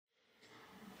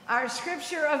Our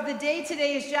scripture of the day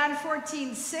today is John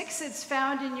 14:6. It's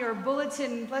found in your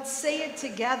bulletin. Let's say it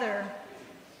together.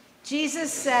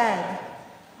 Jesus said,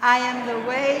 I am the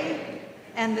way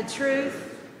and the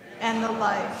truth and the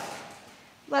life.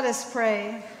 Let us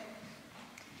pray.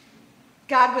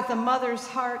 God, with a mother's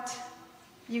heart,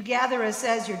 you gather us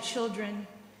as your children.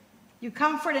 You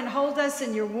comfort and hold us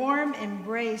in your warm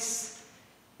embrace.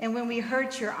 And when we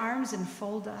hurt, your arms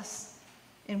enfold us.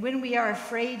 And when we are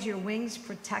afraid, your wings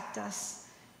protect us.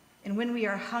 And when we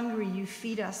are hungry, you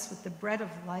feed us with the bread of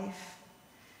life.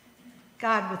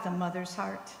 God, with a mother's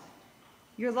heart,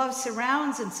 your love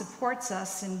surrounds and supports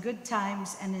us in good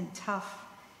times and in tough,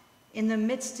 in the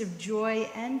midst of joy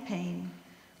and pain,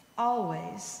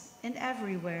 always and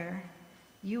everywhere.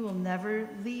 You will never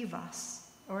leave us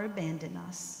or abandon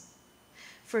us.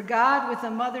 For God, with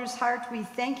a mother's heart, we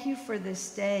thank you for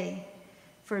this day,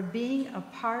 for being a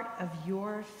part of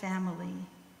your family.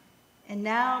 And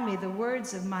now may the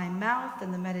words of my mouth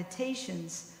and the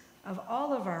meditations of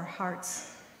all of our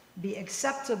hearts be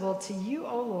acceptable to you,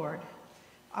 O Lord,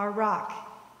 our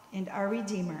rock and our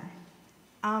Redeemer.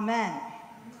 Amen.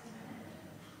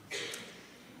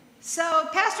 So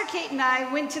Pastor Kate and I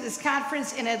went to this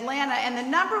conference in Atlanta, and the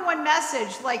number one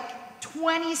message, like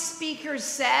 20 speakers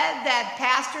said that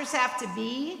pastors have to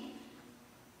be,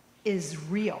 is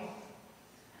real.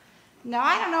 Now,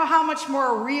 I don't know how much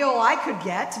more real I could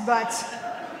get, but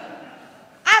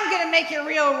I'm going to make it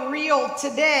real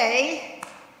today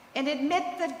and admit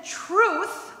the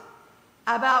truth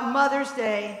about Mother's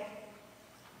Day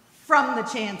from the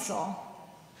chancel.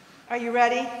 Are you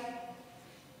ready?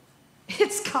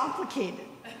 It's complicated.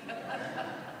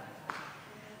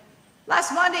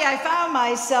 Last Monday, I found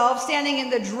myself standing in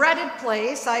the dreaded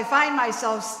place I find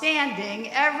myself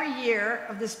standing every year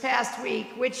of this past week,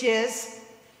 which is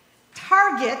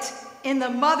Target in the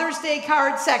Mother's Day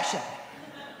card section.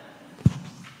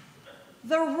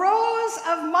 The rows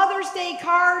of Mother's Day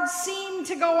cards seem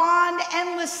to go on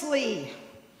endlessly.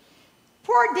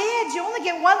 Poor dads, you only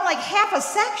get one like half a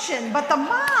section, but the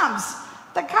moms,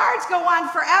 the cards go on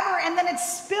forever, and then it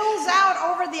spills out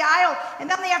over the aisle, and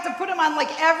then they have to put them on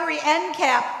like every end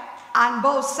cap on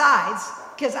both sides,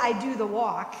 because I do the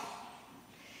walk.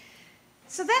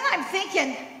 So then I'm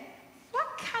thinking,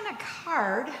 what kind of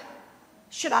card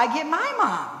should I get my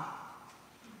mom?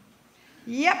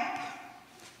 Yep.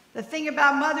 The thing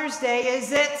about Mother's Day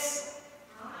is it's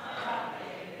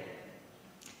complicated.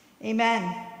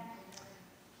 Amen.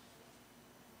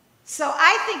 So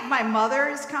I think my mother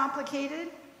is complicated.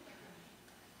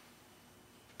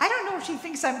 I don't know if she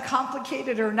thinks I'm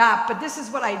complicated or not, but this is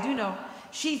what I do know.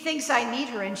 She thinks I need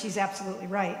her, and she's absolutely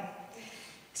right.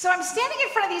 So I'm standing in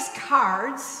front of these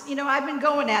cards. You know, I've been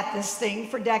going at this thing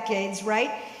for decades, right?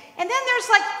 And then there's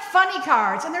like funny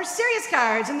cards, and there's serious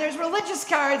cards, and there's religious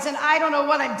cards, and I don't know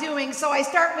what I'm doing, so I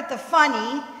start with the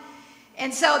funny.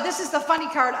 And so this is the funny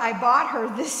card I bought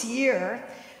her this year.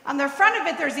 On the front of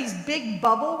it, there's these big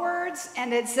bubble words,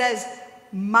 and it says,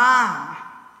 Mom,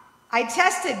 I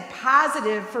tested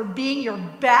positive for being your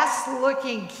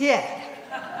best-looking kid.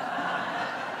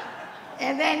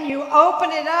 And then you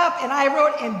open it up, and I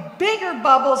wrote in bigger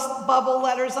bubble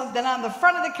letters than on the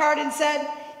front of the card and said,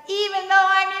 even though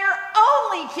I'm your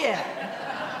only kid.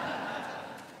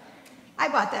 I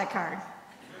bought that card,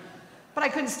 but I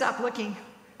couldn't stop looking.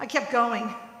 I kept going.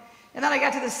 And then I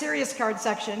got to the serious card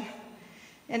section,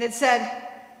 and it said,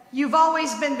 you've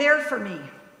always been there for me.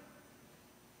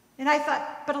 And I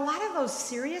thought, but a lot of those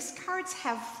serious cards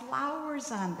have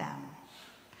flowers on them.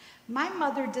 My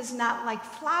mother does not like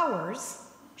flowers.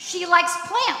 She likes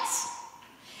plants.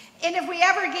 And if we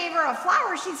ever gave her a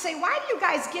flower, she'd say, why do you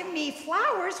guys give me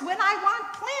flowers when I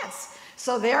want plants?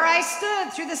 So there I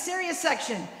stood through the serious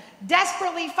section,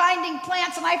 desperately finding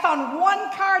plants, and I found one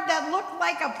card that looked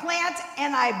like a plant,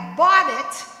 and I bought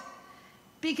it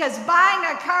because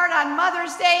buying a card on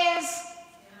Mother's Day is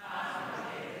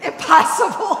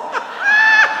impossible.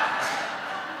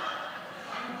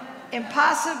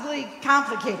 Impossibly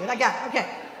complicated. I got it. Okay.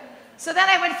 So then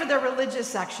I went for the religious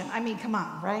section. I mean, come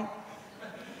on, right?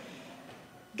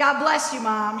 God bless you,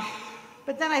 Mom.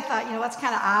 But then I thought, you know, that's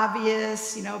kind of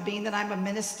obvious, you know, being that I'm a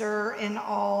minister and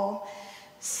all.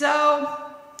 So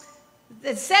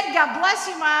it said, God bless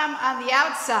you, Mom, on the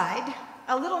outside,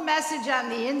 a little message on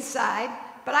the inside,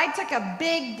 but I took a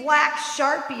big black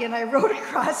Sharpie and I wrote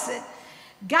across it,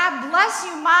 God bless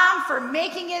you, Mom, for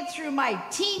making it through my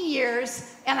teen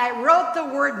years, and I wrote the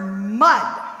word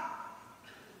mud.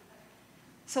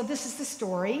 So this is the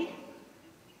story.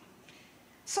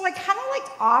 So I kind of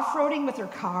liked off-roading with her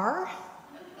car.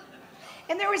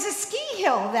 And there was a ski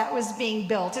hill that was being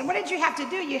built. And what did you have to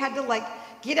do? You had to like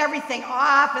get everything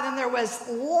off, and then there was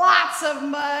lots of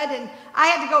mud, and I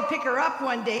had to go pick her up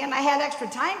one day, and I had extra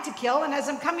time to kill, and as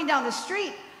I'm coming down the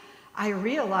street, I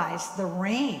realized the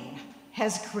rain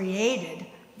has created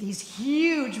these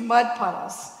huge mud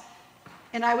puddles.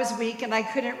 And I was weak and I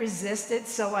couldn't resist it,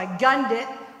 so I gunned it,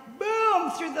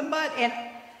 boom, through the mud. And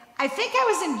I think I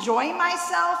was enjoying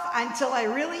myself until I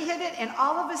really hit it, and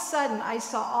all of a sudden I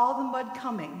saw all the mud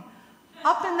coming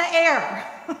up in the air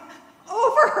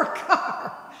over her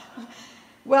car.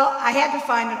 Well, I had to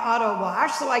find an auto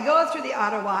wash, so I go through the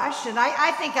auto wash, and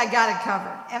I think I got it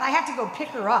covered. And I have to go pick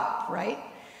her up, right?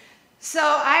 So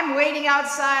I'm waiting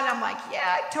outside. I'm like,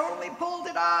 yeah, I totally pulled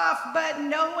it off. But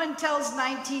no one tells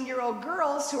 19-year-old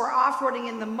girls who are off-roading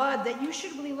in the mud that you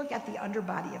should really look at the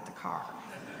underbody of the car.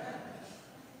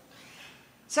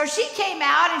 So she came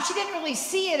out, and she didn't really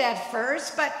see it at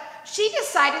first, but she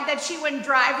decided that she wouldn't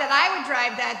drive, that I would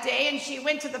drive that day, and she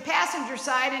went to the passenger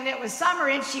side, and it was summer,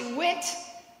 and she went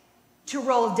to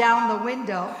roll down the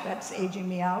window. That's aging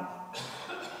me out.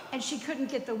 And she couldn't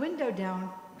get the window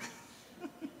down.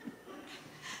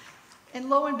 And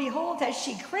lo and behold, as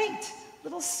she cranked,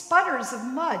 little sputters of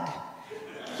mud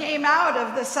came out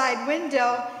of the side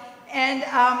window. And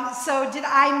so did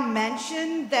I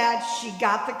mention that she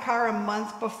got the car a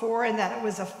month before and that it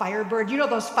was a Firebird? You know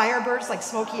those Firebirds like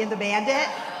Smokey and the Bandit?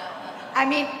 I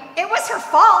mean, it was her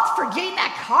fault for getting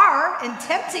that car and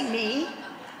tempting me.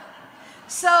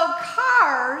 So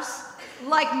cars,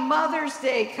 like Mother's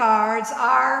Day cards,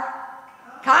 are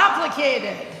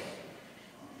complicated.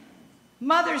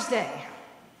 Mother's Day,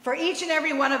 for each and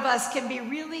every one of us, can be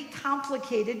really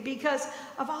complicated because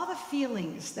of all the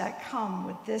feelings that come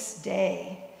with this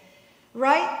day,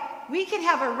 right? We can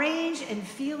have a range in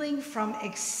feeling from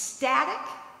ecstatic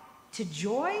to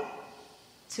joy,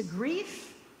 to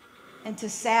grief, and to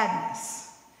sadness,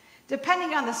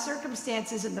 depending on the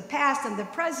circumstances in the past and the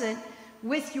present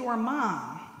with your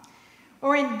mom,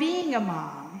 or in being a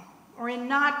mom, or in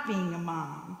not being a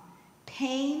mom.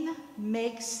 Pain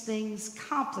makes things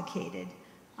complicated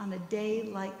on a day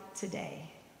like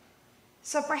today.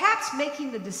 So perhaps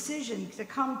making the decision to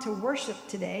come to worship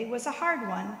today was a hard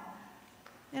one,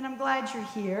 and I'm glad you're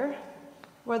here,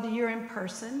 whether you're in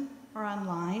person or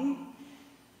online,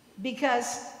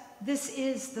 because this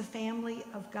is the family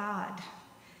of God.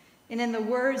 And in the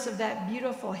words of that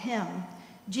beautiful hymn,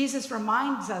 Jesus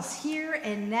reminds us here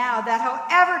and now that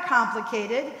however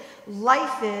complicated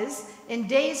life is, and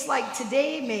days like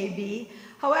today may be,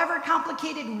 however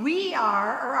complicated we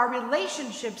are or our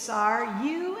relationships are,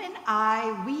 you and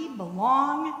I, we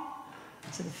belong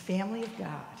to the family of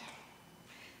God.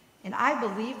 And I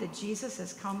believe that Jesus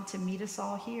has come to meet us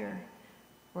all here.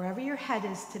 Wherever your head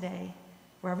is today,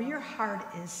 wherever your heart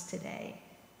is today,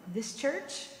 this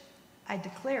church, I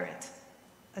declare it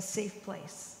a safe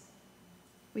place.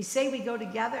 We say we go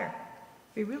together.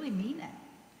 We really mean it.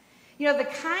 You know, the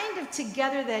kind of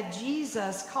together that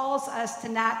Jesus calls us to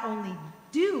not only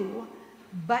do,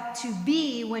 but to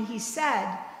be when he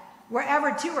said,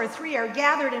 wherever 2 or 3 are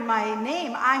gathered in my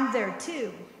name, I'm there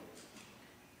too.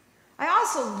 I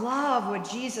also love what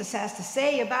Jesus has to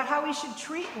say about how we should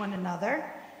treat one another.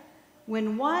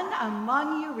 When one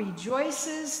among you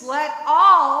rejoices, let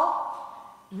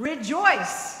all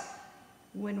rejoice.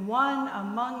 When one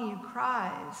among you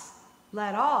cries,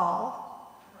 let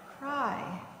all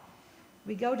cry.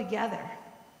 We go together.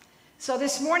 So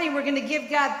this morning we're going to give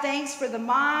God thanks for the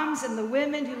moms and the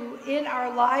women who in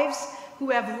our lives who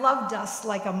have loved us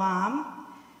like a mom.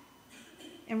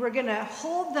 And we're going to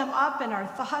hold them up in our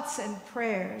thoughts and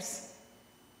prayers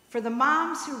for the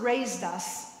moms who raised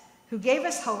us, who gave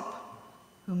us hope,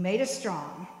 who made us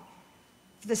strong.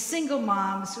 For the single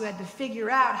moms who had to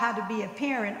figure out how to be a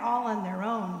parent all on their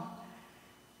own.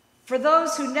 For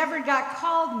those who never got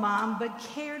called mom but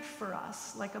cared for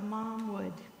us like a mom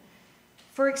would.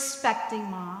 For expecting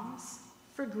moms,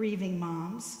 for grieving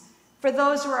moms. For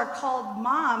those who are called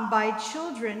mom by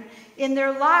children in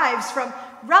their lives, from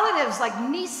relatives like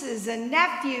nieces and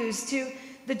nephews to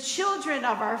the children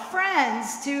of our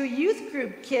friends, to youth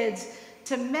group kids,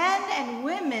 to men and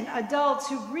women, adults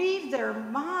who grieve their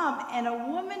mom, and a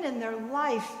woman in their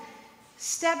life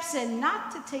steps in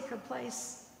not to take her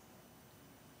place,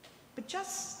 but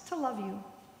just to love you.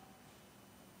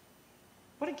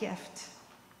 What a gift.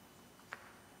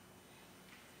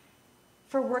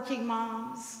 For working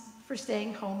moms, for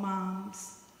staying home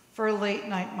moms, for late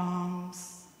night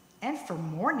moms, and for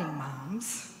morning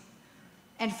moms.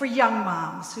 And for young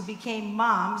moms who became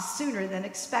moms sooner than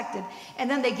expected. And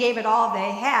then they gave it all they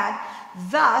had.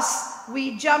 Thus,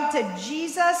 we jump to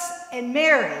Jesus and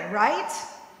Mary, right?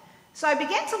 So I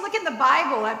began to look in the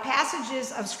Bible at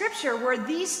passages of Scripture where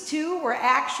these two were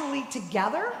actually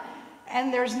together,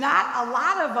 and there's not a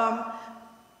lot of them,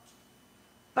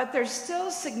 but there's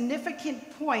still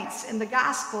significant points in the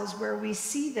Gospels where we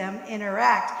see them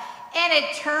interact. And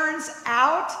it turns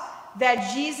out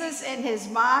that Jesus and his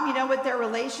mom, you know what their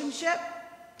relationship?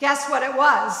 Guess what it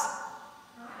was?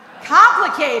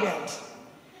 Complicated.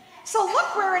 So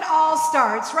look where it all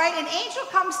starts, right? An angel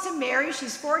comes to Mary.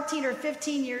 She's 14 or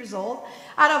 15 years old.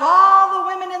 Out of all the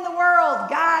women in the world,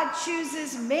 God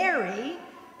chooses Mary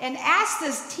and asks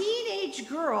this teenage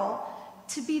girl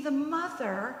to be the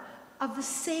mother of the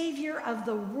Savior of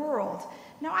the world.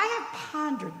 Now, I have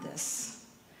pondered this.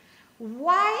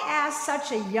 Why ask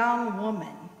such a young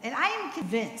woman? And I am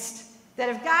convinced that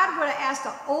if God would have asked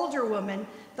an older woman,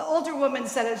 the older woman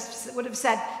would have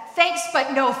said, thanks,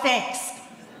 but no thanks.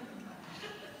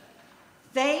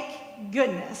 Thank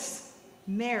goodness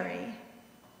Mary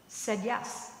said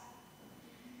yes.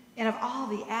 And of all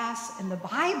the asks in the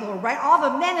Bible, right, all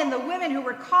the men and the women who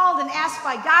were called and asked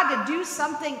by God to do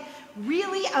something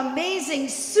really amazing,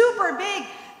 super big,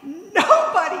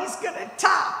 nobody's going to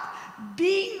top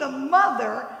being the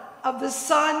mother of the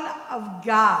Son of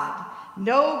God.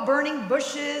 No burning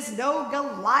bushes, no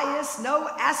Goliath, no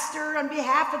Esther on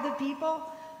behalf of the people.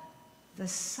 The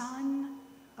Son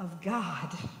of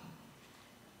God.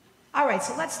 All right,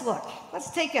 so let's look.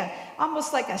 Let's take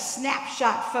almost like a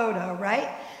snapshot photo, right?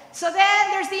 So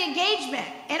then there's the engagement,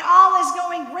 and all is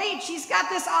going great. She's got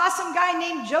this awesome guy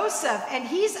named Joseph, and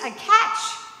he's a catch.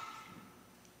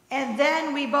 And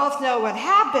then we both know what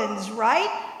happens, right?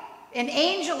 An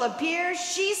angel appears,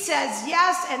 she says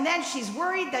yes, and then she's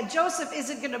worried that Joseph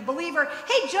isn't going to believe her.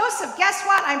 Hey, Joseph, guess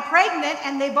what? I'm pregnant,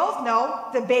 and they both know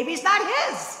the baby's not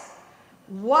his.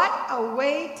 What a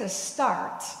way to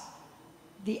start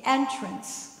the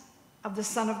entrance of the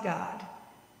Son of God.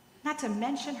 Not to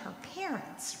mention her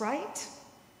parents, right?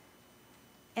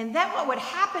 And then what would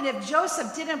happen if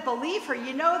Joseph didn't believe her?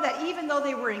 You know that even though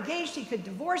they were engaged, he could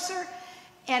divorce her.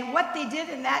 And what they did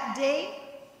in that day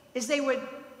is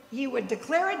he would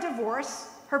declare a divorce,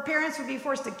 her parents would be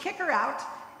forced to kick her out,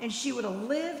 and she would have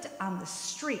lived on the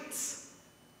streets.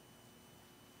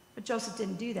 But Joseph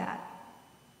didn't do that,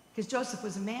 because Joseph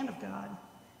was a man of God.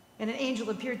 And an angel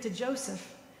appeared to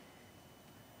Joseph.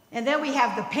 And then we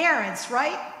have the parents,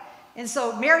 right? And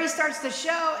so Mary starts to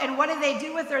show, and what do they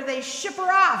do with her? They ship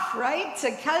her off, right,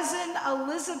 to cousin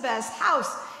Elizabeth's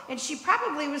house. And she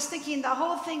probably was thinking the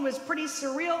whole thing was pretty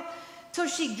surreal till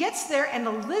she gets there, and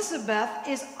Elizabeth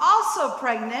is also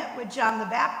pregnant with John the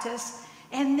Baptist.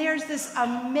 And there's this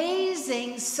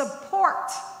amazing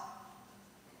support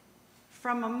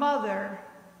from a mother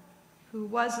who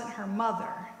wasn't her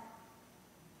mother.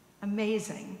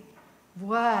 Amazing.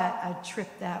 What a trip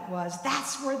that was.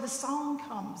 That's where the song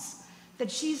comes,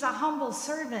 that she's a humble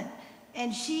servant,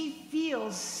 and she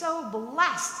feels so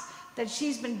blessed that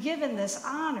she's been given this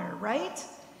honor, right?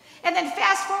 And then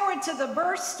fast forward to the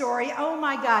birth story. Oh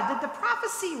my God, did the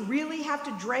prophecy really have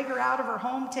to drag her out of her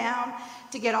hometown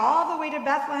to get all the way to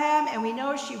Bethlehem? And we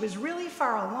know she was really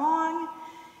far along,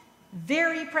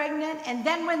 very pregnant. And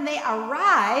then when they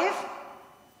arrive,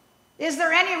 is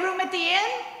there any room at the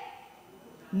inn?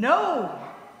 No.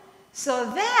 So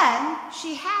then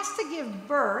she has to give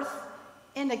birth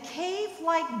in a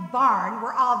cave-like barn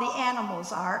where all the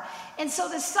animals are. And so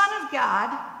the Son of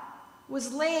God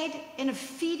was laid in a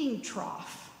feeding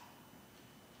trough.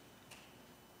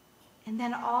 And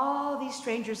then all these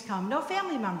strangers come. No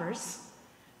family members.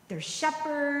 There's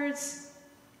shepherds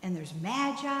and there's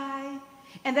magi.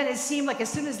 And then it seemed like as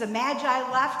soon as the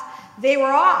magi left, they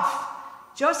were off.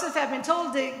 Joseph had been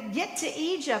told to get to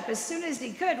Egypt as soon as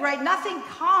he could, right? Nothing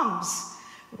comes,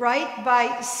 right,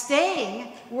 by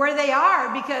staying where they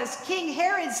are, because King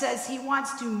Herod says he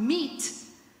wants to meet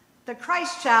the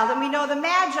Christ child. And we know the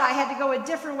Magi had to go a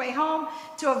different way home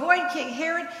to avoid King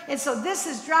Herod. And so this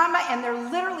is drama, and they're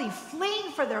literally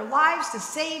fleeing for their lives to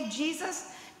save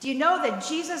Jesus. Do you know that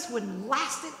Jesus wouldn't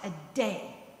last it a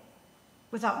day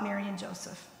without Mary and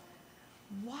Joseph?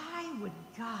 Why would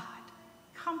God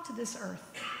come to this earth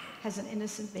as an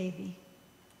innocent baby?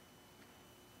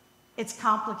 It's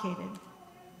complicated,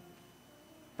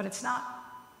 but it's not.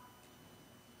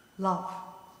 Love.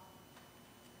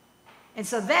 And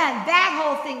so then that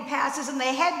whole thing passes, and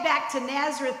they head back to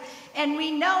Nazareth. And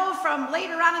we know from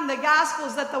later on in the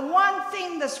Gospels that the one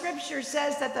thing the Scripture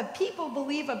says that the people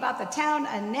believe about the town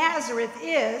of Nazareth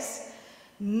is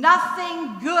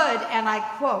nothing good, and I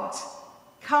quote,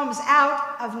 comes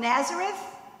out of Nazareth.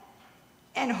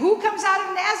 And who comes out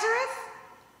of Nazareth?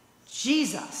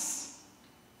 Jesus.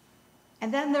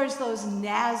 And then there's those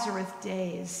Nazareth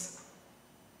days.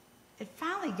 it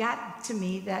finally got to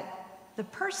me that the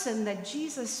person that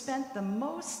Jesus spent the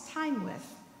most time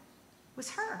with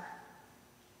was her.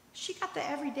 She got the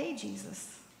everyday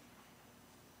Jesus.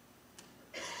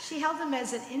 She held him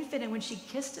as an infant, and when she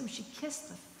kissed him, she kissed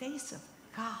the face of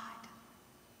God.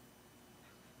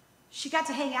 She got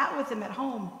to hang out with him at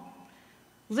home,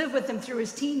 live with him through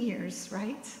his teen years,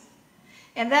 right?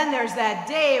 And then there's that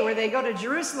day where they go to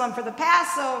Jerusalem for the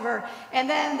Passover, and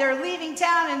then they're leaving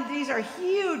town, and these are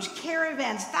huge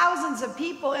caravans, thousands of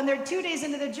people, and they're 2 days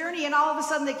into the journey, and all of a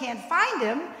sudden they can't find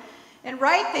him. And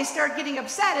right, they start getting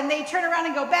upset, and they turn around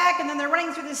and go back, and then they're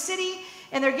running through the city,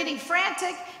 and they're getting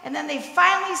frantic, and then they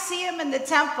finally see him in the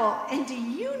temple. And do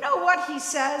you know what he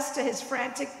says to his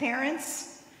frantic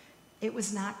parents? It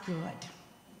was not good,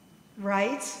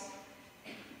 right?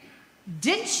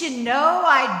 Didn't you know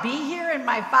I'd be here in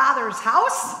my Father's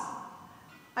house?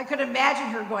 I could imagine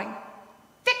her going,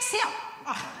 fix him,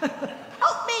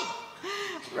 help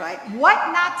me, right?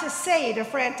 What not to say to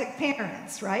frantic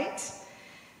parents, right?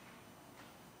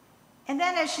 And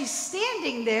then as she's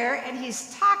standing there and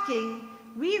he's talking,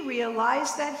 we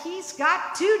realize that he's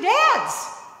got two dads.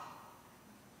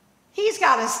 He's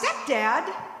got a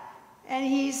stepdad, and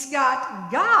he's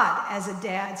got God as a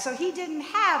dad. So he didn't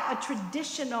have a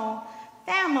traditional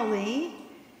family.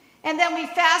 And then we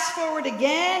fast forward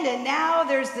again, and now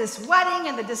there's this wedding,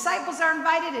 and the disciples are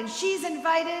invited, and she's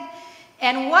invited.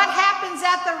 And what happens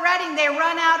at the wedding? They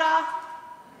run out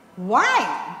of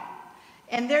wine.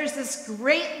 And there's this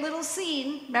great little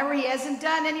scene. Remember, he hasn't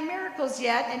done any miracles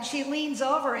yet, and she leans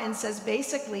over and says,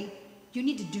 basically, you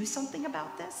need to do something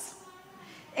about this.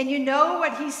 And you know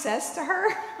what he says to her?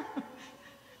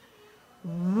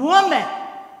 Woman.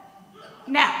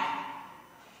 Now,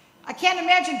 I can't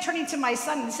imagine turning to my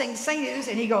son and saying this,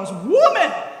 and he goes,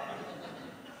 woman.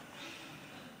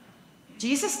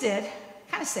 Jesus did,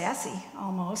 kind of sassy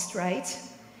almost, right?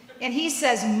 And he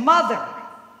says, mother,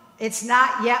 it's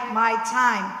not yet my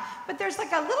time. But there's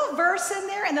like a little verse in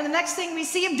there, and then the next thing we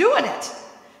see him doing it.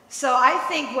 So I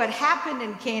think what happened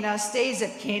in Cana stays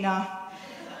at Cana,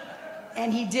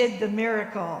 and he did the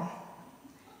miracle.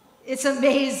 It's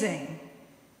amazing.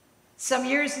 Some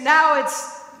years now,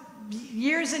 it's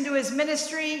years into his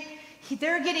ministry,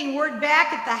 they're getting word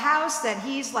back at the house that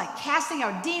he's like casting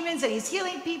out demons and he's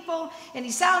healing people, and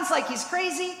he sounds like he's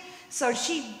crazy. So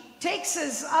she takes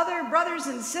his other brothers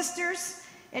and sisters,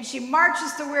 and she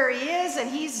marches to where he is, and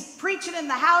he's preaching in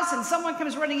the house, and someone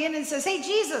comes running in and says, hey,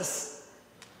 Jesus,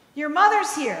 your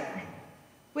mother's here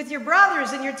with your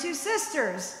brothers and your two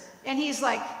sisters. And he's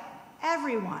like,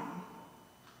 everyone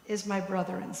is my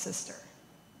brother and sister.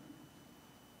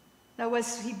 Now,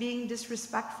 was he being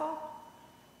disrespectful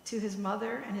to his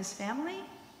mother and his family?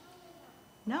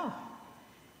 No.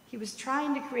 He was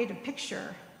trying to create a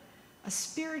picture, a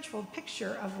spiritual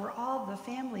picture of we're all the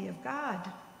family of God.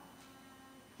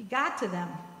 He got to them.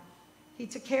 He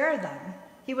took care of them.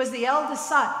 He was the eldest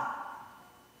son.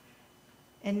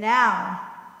 And now,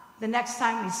 the next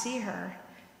time we see her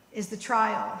is the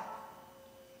trial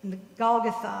in the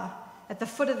Golgotha at the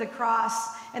foot of the cross.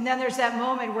 And then there's that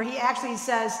moment where he actually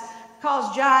says,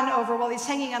 calls John over while he's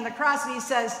hanging on the cross, and he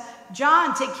says,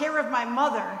 John, take care of my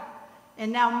mother.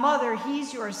 And now, mother,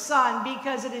 he's your son,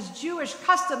 because it is Jewish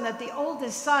custom that the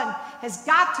oldest son has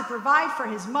got to provide for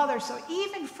his mother. So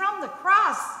even from the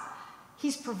cross,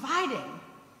 he's providing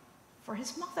for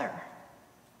his mother.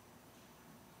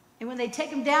 And when they take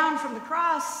him down from the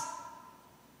cross,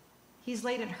 he's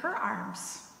laid in her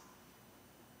arms.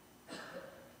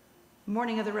 The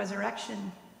morning of the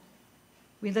resurrection,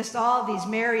 we list all these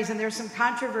Marys, and there's some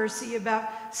controversy about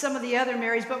some of the other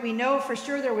Marys, but we know for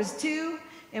sure there was two,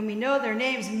 and we know their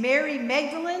names, Mary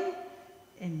Magdalene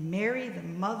and Mary, the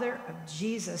mother of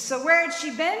Jesus. So where had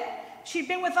she been? She'd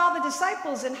been with all the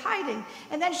disciples in hiding,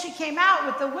 and then she came out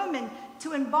with the women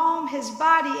to embalm his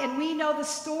body, and we know the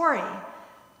story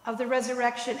of the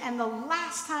resurrection. And the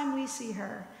last time we see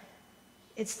her,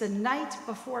 it's the night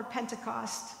before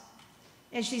Pentecost,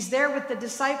 and she's there with the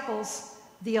disciples,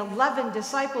 the 11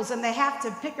 disciples, and they have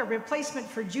to pick a replacement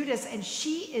for Judas, and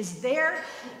she is there.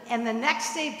 And the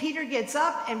next day, Peter gets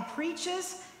up and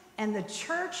preaches, and the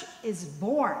church is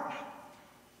born.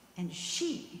 And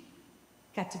she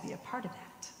got to be a part of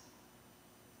that.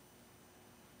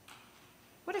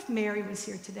 What if Mary was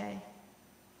here today?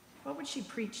 What would she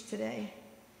preach today?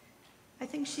 I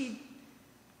think she'd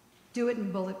do it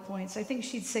in bullet points. I think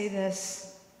she'd say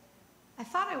this: I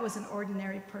thought I was an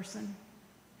ordinary person,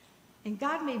 and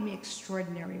God made me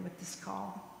extraordinary with this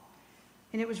call.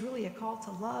 And it was really a call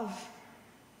to love,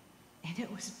 and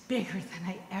it was bigger than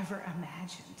I ever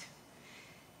imagined.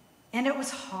 And it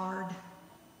was hard,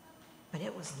 but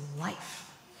it was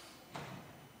life.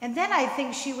 And then I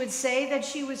think she would say that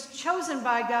she was chosen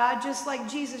by God just like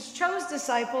Jesus chose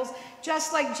disciples,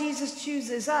 just like Jesus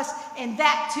chooses us. And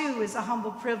that too is a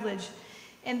humble privilege.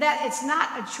 And that it's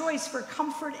not a choice for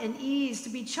comfort and ease. To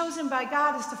be chosen by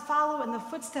God is to follow in the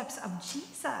footsteps of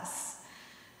Jesus.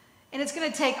 And it's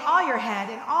going to take all your head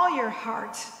and all your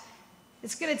heart.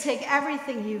 It's going to take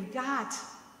everything you've got.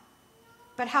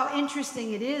 But how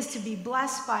interesting it is to be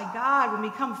blessed by God when we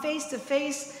come face to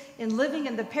face in living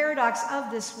in the paradox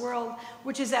of this world,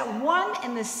 which is at one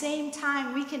and the same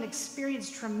time we can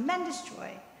experience tremendous joy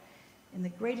in the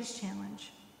greatest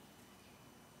challenge.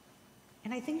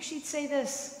 And I think she'd say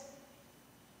this: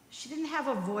 she didn't have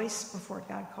a voice before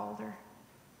God called her.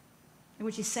 And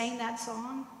when she sang that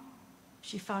song,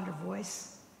 she found her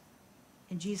voice.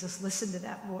 And Jesus listened to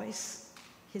that voice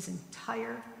his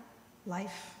entire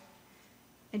life.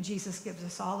 And Jesus gives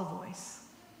us all a voice.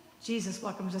 Jesus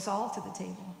welcomes us all to the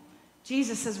table.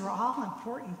 Jesus says we're all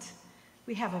important.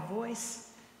 We have a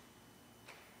voice.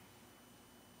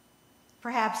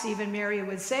 Perhaps even Mary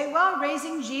would say, well,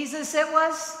 raising Jesus, it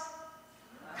was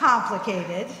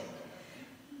complicated.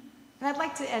 And I'd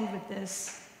like to end with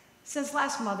this. Since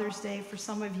last Mother's Day, for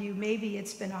some of you, maybe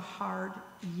it's been a hard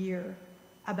year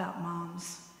about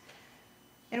moms.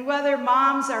 And whether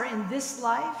moms are in this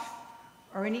life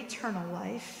or in eternal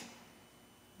life,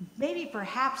 maybe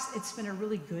perhaps it's been a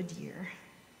really good year.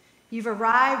 You've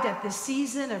arrived at the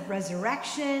season of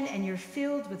resurrection and you're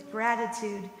filled with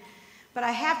gratitude. But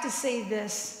I have to say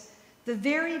this: the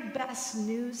very best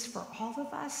news for all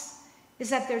of us is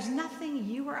that there's nothing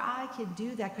you or I could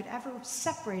do that could ever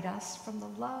separate us from the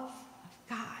love of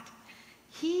God.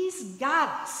 He's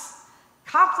got us.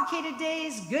 Complicated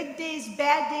days, good days,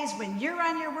 bad days, when you're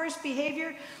on your worst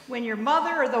behavior, when your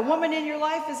mother or the woman in your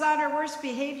life is on her worst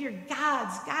behavior,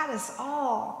 God's got us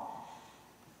all.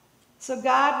 So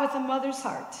God, with a mother's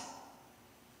heart,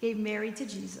 gave Mary to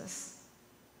Jesus.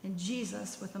 And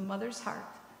Jesus, with a mother's heart,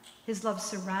 his love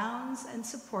surrounds and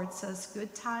supports us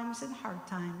good times and hard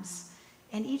times.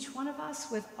 And each one of us,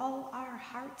 with all our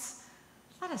hearts,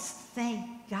 let us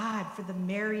thank God for the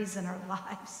Marys in our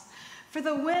lives, for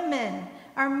the women,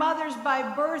 our mothers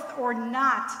by birth or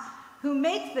not, who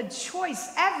make the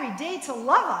choice every day to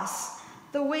love us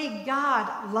the way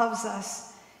God loves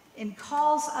us and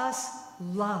calls us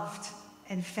loved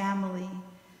and family.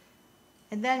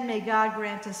 And then may God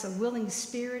grant us a willing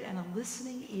spirit and a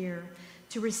listening ear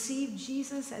to receive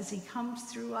Jesus as he comes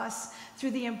through us,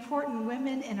 through the important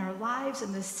women in our lives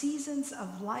and the seasons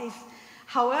of life,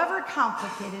 however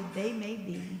complicated they may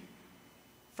be.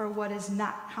 For what is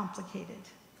not complicated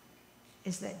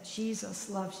is that Jesus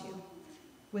loves you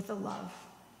with a love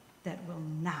that will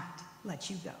not let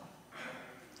you go.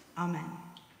 Amen.